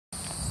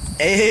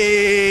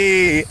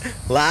Hey,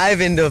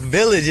 live in the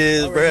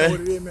villages,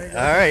 bruh.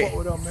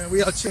 Alright.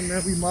 We out here,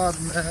 man. We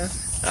mobbing, man.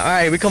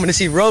 Alright, we coming to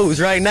see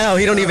Rose right now.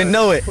 He don't even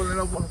know it. Pulling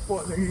up on the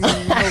fort, nigga. He don't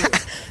even know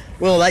it.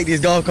 We don't like these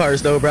golf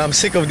carts though, bro. I'm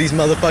sick of these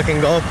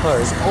motherfucking golf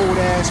carts. Old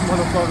ass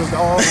motherfuckers,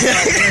 dog.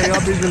 Like,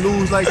 y'all bitch been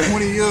lose like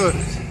 20 years.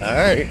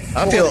 Alright.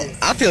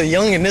 I feel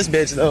young in this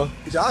bitch though.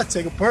 Y'all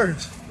take a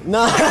purse.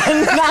 Nah,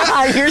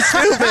 you're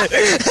stupid.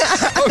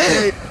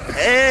 Okay.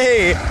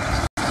 Hey.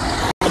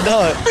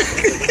 Dog.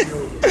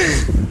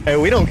 Hey,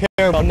 we don't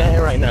care about nothing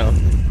right now.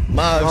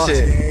 Mob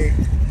shit.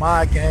 Gang,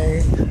 my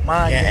gang,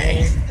 my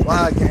gang,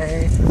 my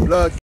gang,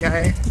 blood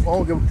gang. I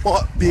don't give a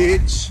fuck,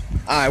 bitch.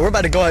 Alright, we're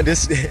about to go out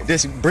this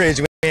bridge.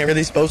 We ain't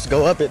really supposed to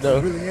go up it though.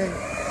 Really ain't.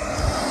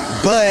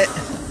 But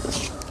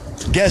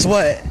guess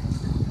what?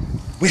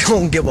 We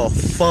don't give a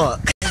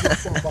fuck. I don't give a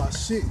fuck about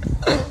shit.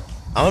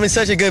 I'm in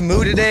such a good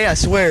mood today, I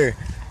swear.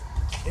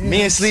 Yeah.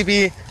 Me and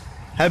Sleepy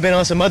have been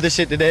on some other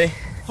shit today.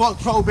 Fuck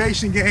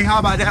probation gang. How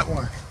about that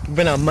one?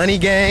 Been on money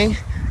gang,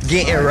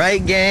 getting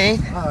right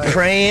gang,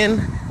 praying.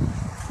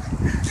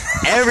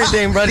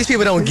 Everything, bro. These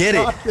people don't get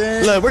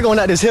it. Look, we're going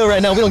out this hill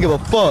right now. We don't give a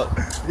fuck.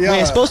 We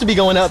ain't supposed to be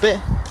going up it.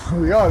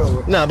 We are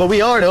though. Nah, but we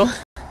are though.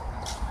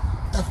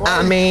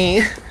 I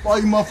mean, all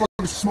you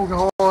motherfuckers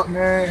smoking hard,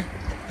 man.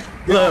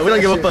 Look, we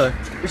don't give a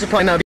fuck. We should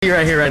probably not be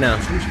right here right now.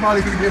 We should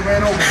probably get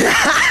ran over.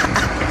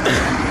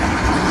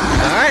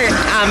 Alright,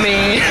 I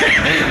mean,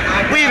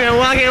 we been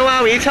walking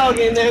while we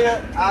talking,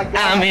 nigga.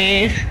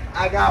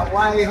 I got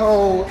white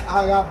hoes,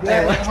 I got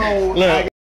black hoes. Look.